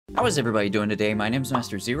How is everybody doing today? My name is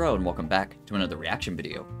Master Zero, and welcome back to another reaction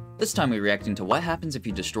video. This time we're reacting to what happens if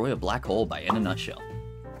you destroy a black hole by In a Nutshell.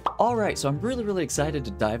 Alright, so I'm really excited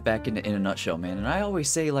to dive back into In a Nutshell, man, and I always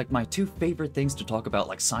say, like, my two favorite things to talk about,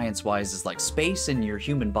 like, science-wise is, like, space and your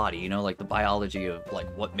human body, you know, like, the biology of, like,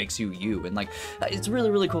 what makes you you, and, like, it's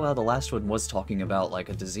really cool how the last one was talking about, like,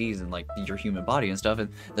 a disease and, like, your human body and stuff, and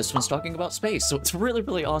this one's talking about space, so it's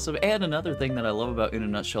really awesome. And another thing that I love about In a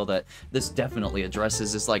Nutshell that this definitely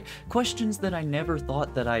addresses is, like, questions that I never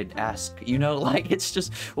thought that I'd ask, you know, like, it's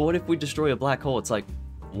just, what if we destroy a black hole? It's like,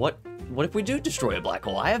 what if we do destroy a black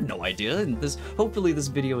hole? I have no idea, and hopefully this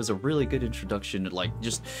video is a really good introduction to, like,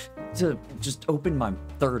 just open my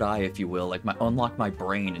third eye, if you will, like, unlock my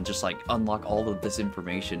brain and just, like, unlock all of this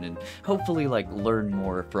information and hopefully, like, learn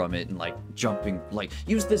more from it and, like,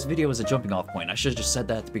 use this video as a jumping off point. I should have just said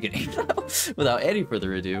that at the beginning. Without any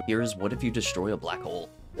further ado, here's what if you destroy a black hole.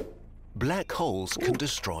 Black holes can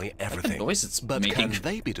destroy everything, noise it's but making. can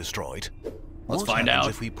they be destroyed? Let's what find out.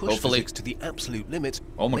 If we push physics to the absolute limit,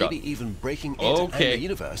 oh my maybe God. even breaking it and the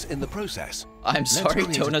universe in the process? I'm sorry, Let's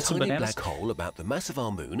create donuts a and tiny bananas. black hole about the mass of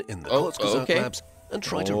our moon in the Kurzgesagt labs and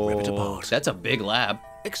try to rip it apart. That's a big lab.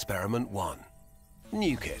 Experiment 1.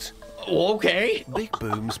 Nuke it. Okay. Big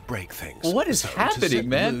booms break things. What is happening,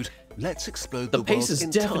 man? Mood, let's explode The pace world's is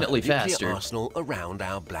entire definitely nuclear faster. arsenal around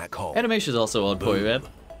our black hole. Animation's also on point, man.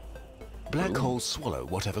 Black holes swallow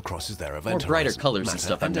whatever crosses their event More brighter horizon, colors and matter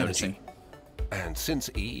stuff, I'm energy. noticing. And since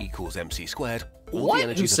E equals mc squared, all What? the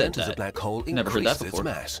energy Who that said enters that? a black hole Never heard that increases its before.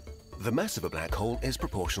 mass. The mass of a black hole is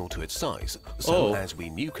proportional to its size, so as we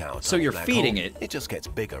nuke our So tiny you're black feeding hole, it. it just gets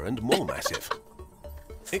bigger and more massive.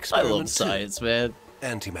 I Experiment love science, man. 2.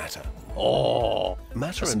 Antimatter. Oh,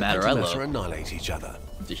 Matter that's and matter I antimatter love. annihilate each other.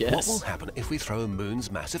 Yes. What will happen if we throw a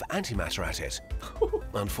moon's massive antimatter at it?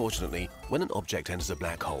 Unfortunately, when an object enters a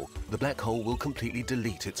black hole, the black hole will completely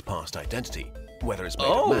delete its past identity, whether it's made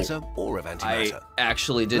of matter or of antimatter. I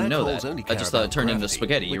actually didn't know that. I just thought it turned into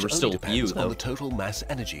spaghetti. You were still you, on though. the total mass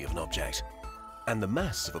energy of an object. And the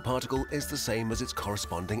mass of a particle is the same as its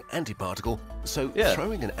corresponding antiparticle, so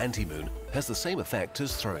throwing an anti-moon has the same effect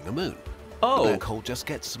as throwing a moon. The black hole just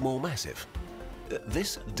gets more massive.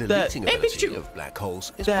 This deleting ability of black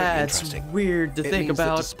holes is pretty interesting. That's weird to think means that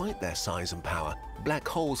about. despite their size and power, black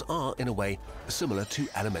holes are, in a way, similar to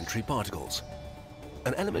elementary particles.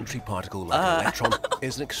 An elementary particle like an electron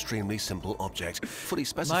is an extremely simple object, fully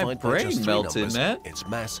specified by just 3 numbers, its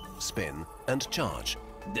mass, spin, and charge.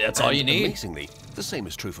 That's all you need. Amazingly, the same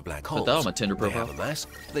is true for black holes. Put that on my Tinder They profile. have a mass,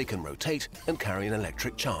 they can rotate, and carry an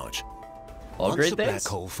electric charge. All Once great a black things.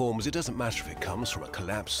 hole forms, it doesn't matter if it comes from a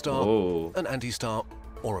collapsed star, an anti-star,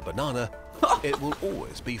 or a banana. It will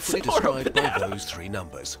always be fully described by those 3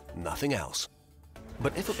 numbers, nothing else.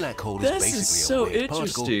 But if a black hole is basically so a weird particle,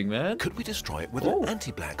 interesting, man. could we destroy it with an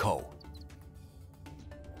anti-black hole?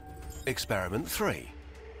 Experiment 3.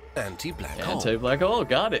 Anti-black hole. Anti-black hole,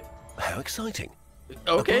 got it. How exciting.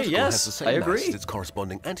 Okay, a particle yes, has the same I mass agree. as its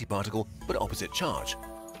corresponding antiparticle, but opposite charge.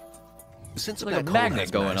 Since a Like a black hole magnet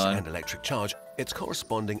has going mass on. and electric charge, its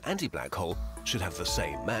corresponding anti-black hole should have the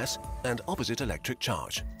same mass and opposite electric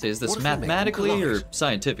charge. So is this What if we make them mathematically or collide?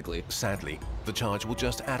 scientifically? Sadly, the charge will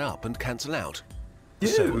just add up and cancel out. Dude.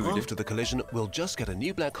 So after the collision, we'll just get a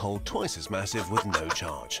new black hole twice as massive with no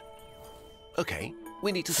charge. Okay,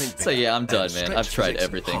 we need to think bigger. So yeah, I'm done, and man. stretch I've tried physics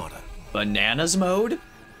everything. harder. Bananas mode?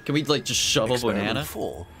 Can we, like, just shove a Experiment banana?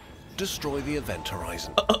 4. Destroy the event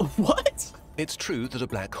horizon. What? It's true that a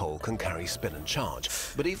black hole can carry spin and charge,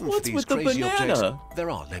 but even What's for these with the crazy objects, banana? there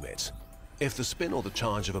are limits. If the spin or the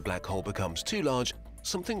charge of a black hole becomes too large,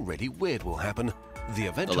 something really weird will happen. The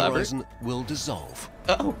event horizon will dissolve.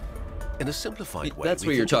 Oh. In a simplified way, That's we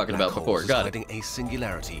what you were think of talking black about before. holes as Got it. hiding a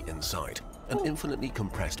singularity inside, an infinitely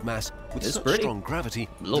compressed mass with It's such pretty. strong gravity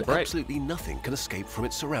that bright. absolutely nothing can escape from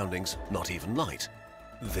its surroundings, not even light.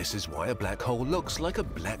 This is why a black hole looks like a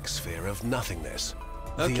black sphere of nothingness.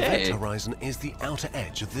 The event horizon is the outer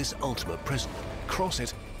edge of this ultimate prison. Cross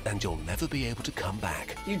it, and you'll never be able to come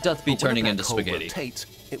back. You doth be But when turning a into black hole spaghetti. rotates,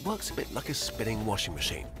 it works a bit like a spinning washing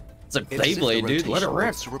machine. It's a It's as if the Beyblade, dude. Let it rotation rip.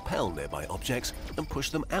 wants to repel nearby objects and push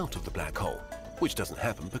them out of the black hole, which doesn't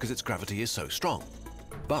happen because its gravity is so strong.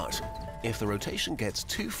 But if the rotation gets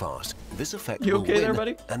too fast, this effect You will okay win, there,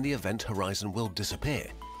 buddy? and the event horizon will disappear.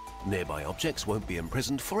 Nearby objects won't be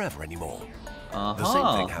imprisoned forever anymore. The same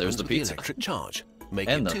thing happens There's the with pizza. the electric charge. Make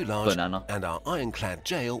And it the too large, banana. and our ironclad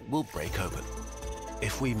jail will break open.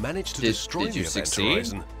 If we manage to Did destroy you the event succeed?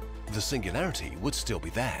 horizon, the singularity would still be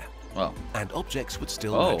there, Well, and objects would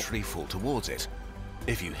still naturally fall towards it.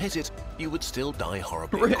 If you hit it, you would still die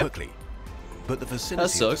horribly and quickly. But the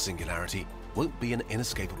vicinity of the singularity won't be an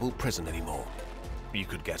inescapable prison anymore. You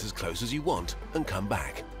could get as close as you want and come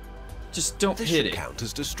back. Just don't this hit should it. count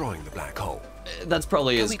as destroying the black hole. That's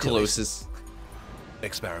probably as close as...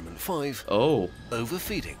 Experiment 5. Oh.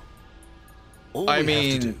 Overfeeding. All we have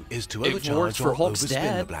to do is to overcharge or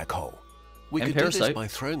overspin the black hole. We could do this by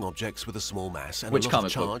throwing objects with a small mass and a lot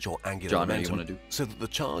of charge or angular momentum so that the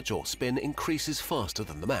charge or spin increases faster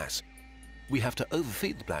than the mass. We have to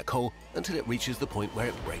overfeed the black hole until it reaches the point where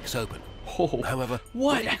it breaks open. Oh, however,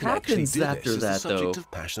 what happens after that, is the subject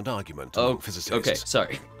of passionate argument among physicists. Okay,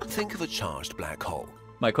 sorry. Think of a charged black hole.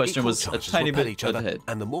 My question was a tiny bit ahead.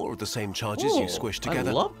 And the more of the same charges you squish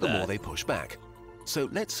together, the more they push back. So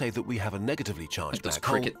let's say that we have a negatively charged black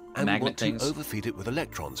hole and we want to overfeed it with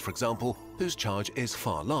electrons, for example, whose charge is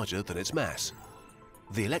far larger than its mass.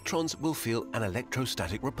 The electrons will feel an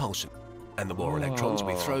electrostatic repulsion, and the more electrons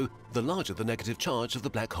we throw, the larger the negative charge of the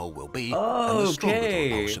black hole will be, and the stronger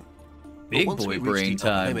the repulsion. Big boy brain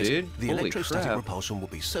time, dude. The electrostatic repulsion will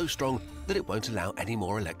be so strong that it won't allow any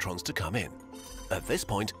more electrons to come in. At this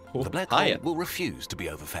point, the black hole will refuse to be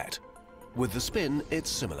overfed. With the spin, it's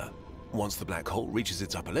similar. Once the black hole reaches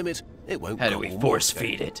its upper limit, it won't go on. How do we force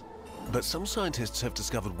feed it? But some scientists have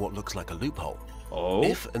discovered what looks like a loophole. Oh.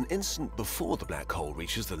 If an instant before the black hole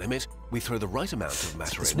reaches the limit, we throw the right amount of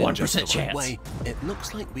matter in just the right way, it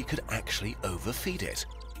looks like we could actually overfeed it.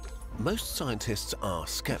 Most scientists are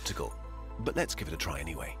skeptical, but let's give it a try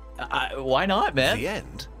anyway. Why not, man? The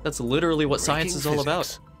end. That's literally what science is all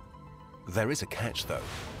about. There is a catch, though.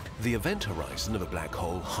 The event horizon of a black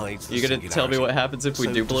hole hides the singularity. You're gonna tell me what happens if we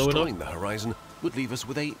do blow it up? Destroying the horizon would leave us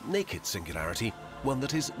with a naked singularity, one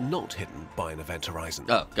that is not hidden by an event horizon.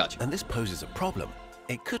 Oh, gotcha. And this poses a problem.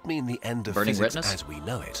 It could mean the end of Burning physics retinas? as we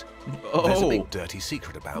know it. Oh. There's a big dirty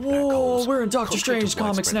secret about black holes. We're in Doctor Strange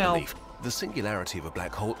comics now. Belief, the singularity of a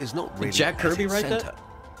black hole is not really Jack Kirby at its center.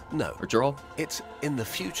 No. Or Joel? It's in the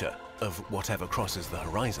future of whatever crosses the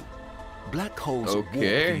horizon. Black holes warp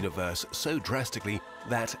the universe so drastically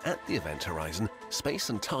that at the event horizon, space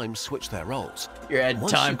and time switch their roles. You're adding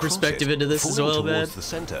time perspective into this as well, man. Towards the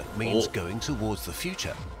center means going towards the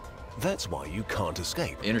future. That's why you can't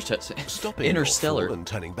escape. Stopping Interstellar and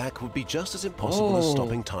turning back would be just as impossible as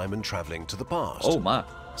stopping time and traveling to the past. Oh my.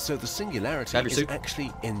 So the singularity is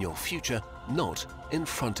actually in your future, not in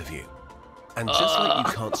front of you. And just like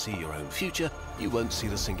you can't see your own future, you won't see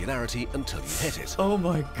the singularity until you hit it. Oh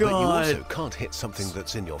my god. But you also can't hit something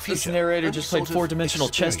that's in your future. This narrator just played four-dimensional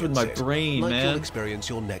chess with my brain, like man. You'll experience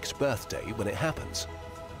your next birthday when it happens.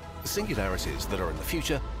 Singularities that are in the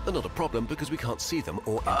future are not a problem because we can't see them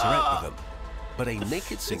or interact with them. But a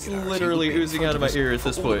naked singularity it's literally oozing out of my ear at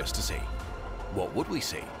this point. To see. What would we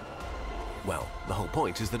see? Well, the whole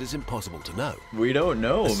point is that it's impossible to know. We don't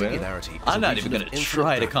know, man. I'm not even going to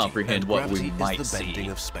try to comprehend what we might see. Is the bending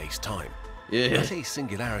of space-time. Yeah. At a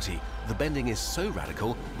singularity, the bending is so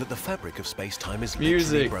radical that the fabric of space-time is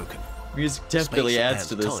literally broken. Music definitely adds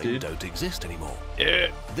to this, dude. Don't exist anymore. Yeah.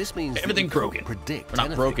 This means everything broken. Predict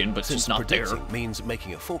not broken, but just not there. Means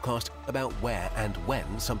making a forecast about where and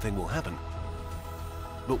when something will happen.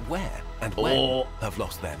 But where and when have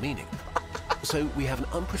lost their meaning. So we have an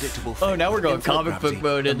unpredictable fate. Oh, now we're going comic book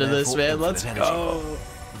mode into this, man. Let's go.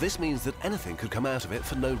 This means that anything could come out of it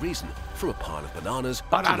for no reason, from a pile of bananas,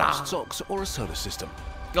 to lost socks, or a solar system.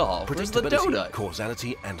 Oh, where's the donut?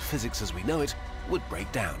 Causality, and physics as we know it would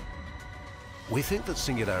break down. We think that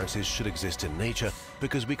singularities should exist in nature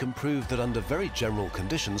because we can prove that under very general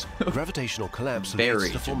conditions, gravitational collapse leads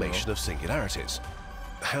to the formation of singularities.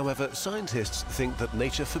 However, scientists think that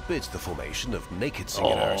nature forbids the formation of naked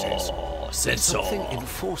singularities. Something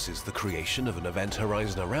enforces the creation of an event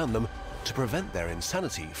horizon around them to prevent their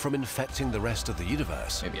insanity from infecting the rest of the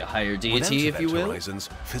universe. Maybe a higher deity, if you will? Horizons,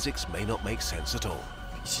 physics may not make sense at all.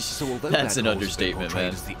 So although that's an understatement,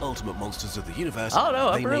 man. As the ultimate monsters of the universe, I don't know.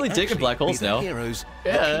 I'm really digging black holes now. Heroes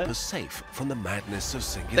that keep us safe from the madness of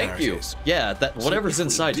singularities. Thank you. Yeah, that whatever's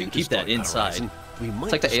inside, you keep that inside.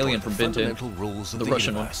 It's like the alien from Ben 10, the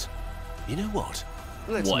Russian one. You know what?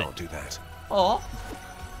 Let's not do that. Oh.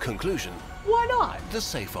 Conclusion. Why not? The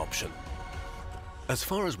safe option. As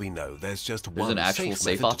far as we know, there's just one safe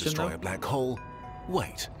method to destroy a black hole.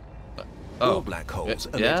 Wait. All black holes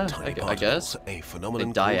emit tiny particles, a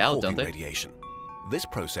phenomenon called Hawking radiation. This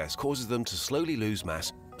process causes them to slowly lose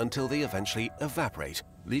mass until they eventually evaporate,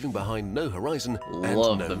 leaving behind no horizon and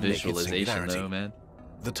no naked singularity. Though, man.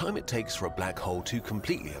 The time it takes for a black hole to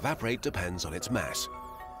completely evaporate depends on its mass.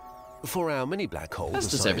 For our mini black hole, the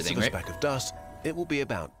size of a speck of dust, it will be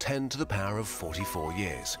about 10 to the power of 44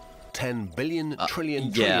 years. 10 billion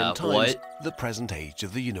trillion times the present age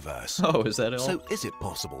of the universe. Oh, is that all? So is it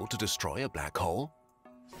possible to destroy a black hole?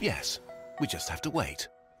 Yes, we just have to wait.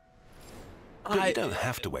 But you don't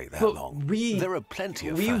have to wait that long. There are plenty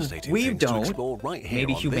of fascinating things to explore right here.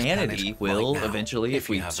 Maybe on humanity this planet will right now, eventually if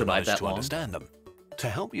we survive that long. Understand them. To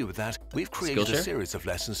help you with that, we've created a series of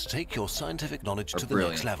lessons to take your scientific knowledge to the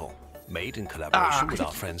next level. Made in collaboration with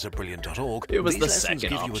our friends at Brilliant.org, these lessons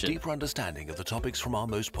give you a deeper understanding of the topics from our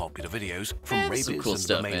most popular videos, from rabies cool and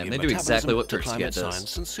stuff, man. They do exactly what Kurzgesagt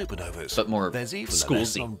does, and supernovas. But more There's even a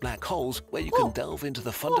lesson on black holes where you can delve into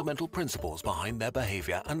the fundamental principles behind their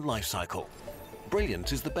behavior and life cycle.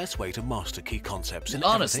 Brilliant is the best way to master key concepts in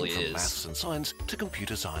everything from maths and science to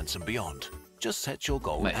computer science and beyond. Just set your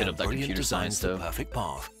goal and Brilliant designs the perfect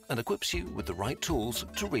path and equips you with the right tools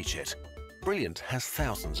to reach it. Brilliant has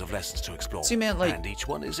thousands of lessons to explore. See, man, like, and each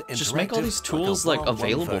one is just make all these tools like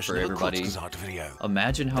available for everybody.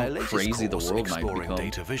 Imagine how crazy the world might become.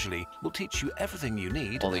 Data visually will teach you everything you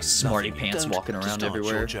need. All these smarty pants walking around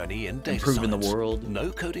everywhere, improving the world. No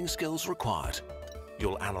coding skills required.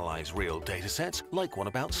 You'll analyze real data sets, like one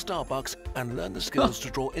about Starbucks, and learn the skills to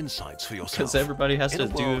draw insights for yourself. Because everybody has to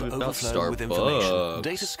do it about Starbucks.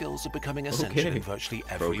 Data skills are becoming essential in virtually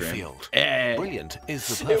every field. Brilliant is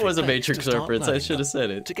the perfect It was a Matrix reference, I should have said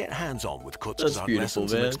it. To get hands-on with Kurzgesagt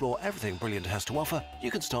lessons and explore everything Brilliant has to offer, you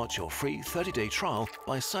can start your free 30-day trial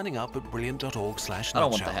by signing up at brilliant.org/nutshell. I don't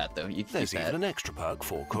want the hat, though. You There's even an extra perk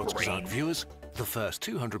for Kurzgesagt viewers. The first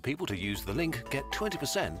 200 people to use the link get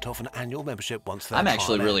 20% off an annual membership once they're I'm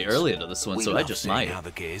actually really early into this one, so I just might. How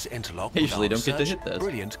the gears interlock. I usually don't get to hit this.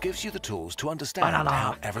 Brilliant gives you the tools to understand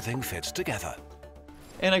how everything fits together.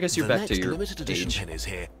 And I guess you're back to your limited edition pin is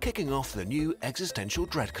here, kicking off the new Existential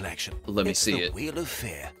Dread collection. Let me see it. The Wheel of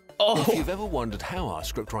Fear. If you've ever wondered how our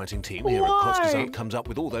scriptwriting team here at Kurzgesagt comes up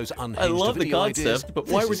with all those unhinged video ideas, but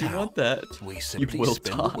why would you want that? We simply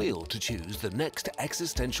spin the wheel to choose the next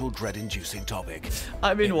existential dread-inducing topic.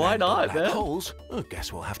 I mean, why not, man? Holes? I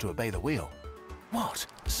guess we'll have to obey the wheel. What?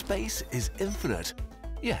 Space is infinite?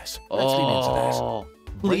 Yes, let's lean into that.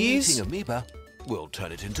 Please? Brain-eating amoeba, we'll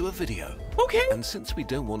turn it into a video. Okay. And since we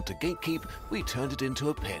don't want to gatekeep, we turned it into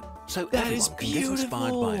a pin. So everyone can get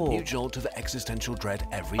inspired by a new jolt of existential dread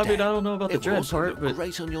every day. I mean, I don't know about the dread part, but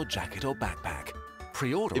great on your jacket or backpack.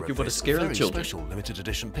 Pre-order if you want to scare the children. Special limited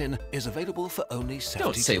edition pin is available for only 72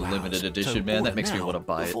 Don't say limited edition, man. That makes me want to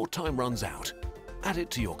buy it before time runs out. Add it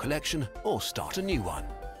to your collection or start a new one.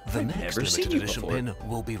 The next limited edition pin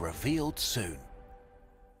will be revealed soon.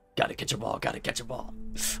 Gotta catch a ball, gotta catch a ball.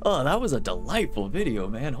 Oh, that was a delightful video,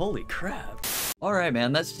 man. Holy crap. Alright,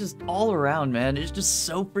 man, that's just all around, man. It's just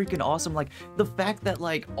so freaking awesome. Like, the fact that,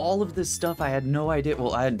 like, all of this stuff I had no idea,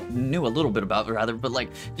 well, I knew a little bit about it, rather, but, like,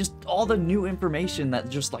 just all the new information that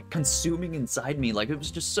just, like, consuming inside me, like, it was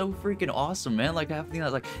just so freaking awesome, man. Like, having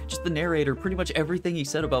that, like, just the narrator, pretty much everything he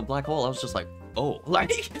said about Black Hole, I was just like, oh,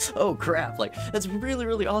 like, oh crap, like, that's really,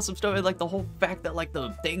 really awesome stuff. And, like, the whole fact that, like, the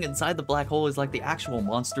thing inside the black hole is, like, the actual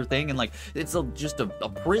monster thing, and, like, it's just a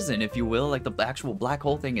prison, if you will, like, the actual black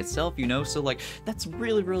hole thing itself, you know? So, like, that's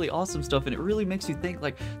really, really awesome stuff, and it really makes you think,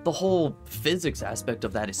 like, the whole physics aspect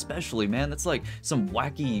of that especially, man. That's, like, some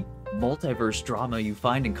wacky multiverse drama you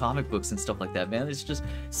find in comic books and stuff like that, man. It's just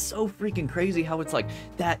so freaking crazy how it's like,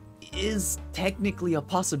 that is technically a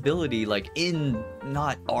possibility, like, in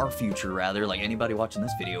not our future, rather, like anybody watching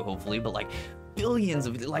this video, hopefully, but like billions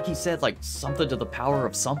of, like he said, like something to the power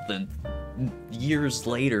of something years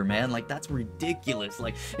later, man. Like, that's ridiculous.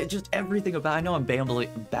 Like, it's just everything about, I know I'm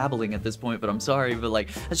babbling at this point, but I'm sorry, but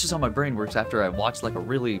like, that's just how my brain works after I watched like a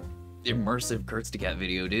really immersive Kurzgesagt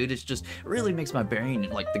video, dude. It's just really makes my brain,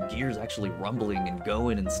 like, the gears actually rumbling and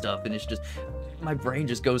going and stuff, and it's just, my brain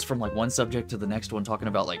just goes from like one subject to the next one, talking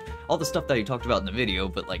about like all the stuff that he talked about in the video,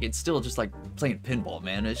 but like it's still just like playing pinball,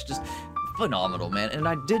 man. It's just phenomenal, man. And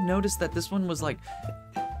I did notice that this one was like,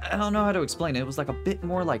 I don't know how to explain it. It was like a bit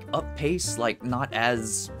more like up pace, like not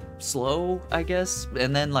as slow, I guess.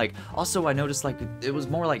 And then like also I noticed like it was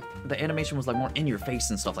more like the animation was like more in your face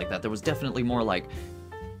and stuff like that. There was definitely more like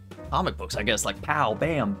comic books, I guess, like pow,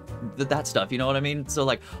 bam, that stuff, you know what I mean? So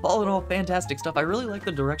like, all in all, fantastic stuff. I really like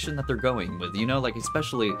the direction that they're going with, you know, like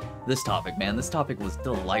especially this topic, man. This topic was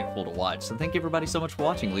delightful to watch. So thank you everybody so much for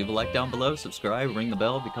watching. Leave a like down below, subscribe, ring the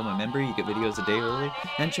bell, become a member. You get videos a day early,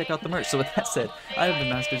 and check out the merch. So with that said, I have been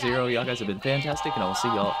Master Zero. Y'all guys have been fantastic, and I will see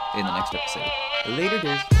y'all in the next episode. Later,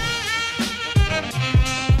 dudes.